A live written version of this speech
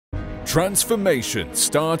Transformation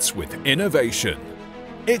starts with innovation.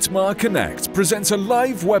 ITMA Connect presents a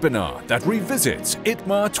live webinar that revisits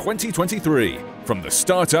ITMA 2023 from the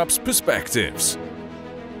startup's perspectives.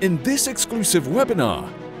 In this exclusive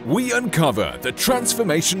webinar, we uncover the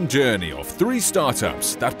transformation journey of 3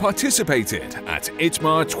 startups that participated at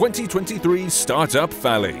ITMA 2023 Startup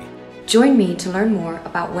Valley. Join me to learn more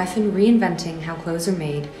about WEFN reinventing how clothes are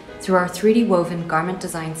made through our 3D woven garment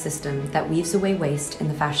design system that weaves away waste in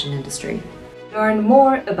the fashion industry. Learn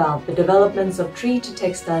more about the developments of Tree to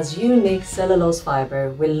Textile's unique cellulose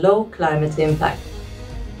fiber with low climate impact.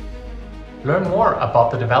 Learn more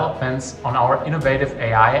about the developments on our innovative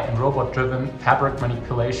AI and robot-driven fabric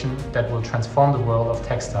manipulation that will transform the world of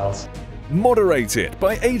textiles. Moderated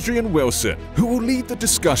by Adrian Wilson, who will lead the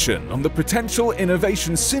discussion on the potential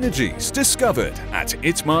innovation synergies discovered at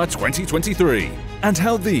ITMA 2023 and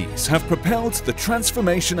how these have propelled the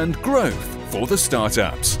transformation and growth for the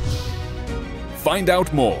startups. Find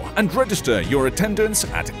out more and register your attendance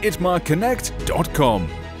at itmaconnect.com.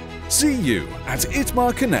 See you at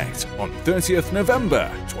ITMA Connect on 30th November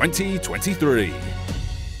 2023.